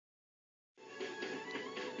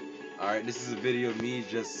Alright, this is a video of me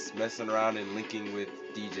just messing around and linking with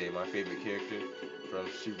Dee Jay, my favorite character from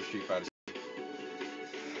Super Street Fighter.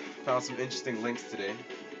 Found some interesting links today.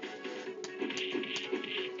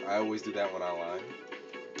 I always do that one online.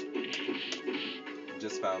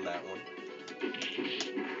 Just found that one.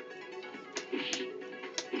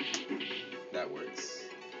 That works.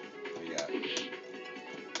 We got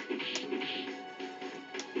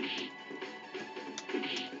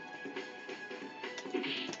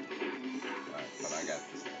Alright, but I got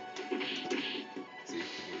this thing. See if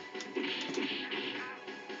we can.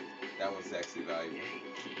 That one's actually valuable.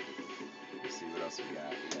 Let's see what else we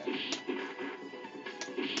got.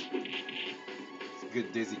 It's a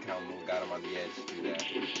good dizzy combo. Got him on the edge to do that.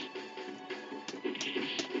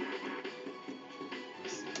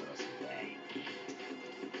 Let's see what else we got.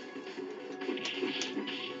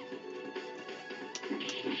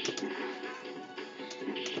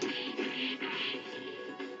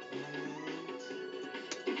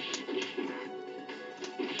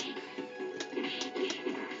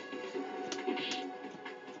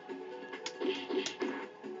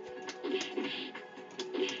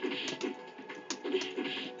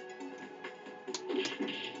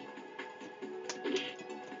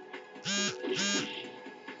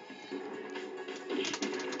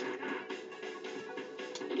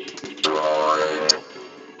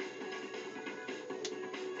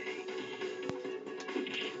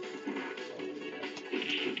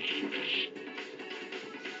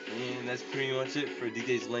 And that's pretty much it for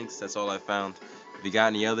DJ's links. That's all I found. If you got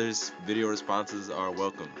any others, video responses are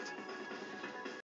welcomed.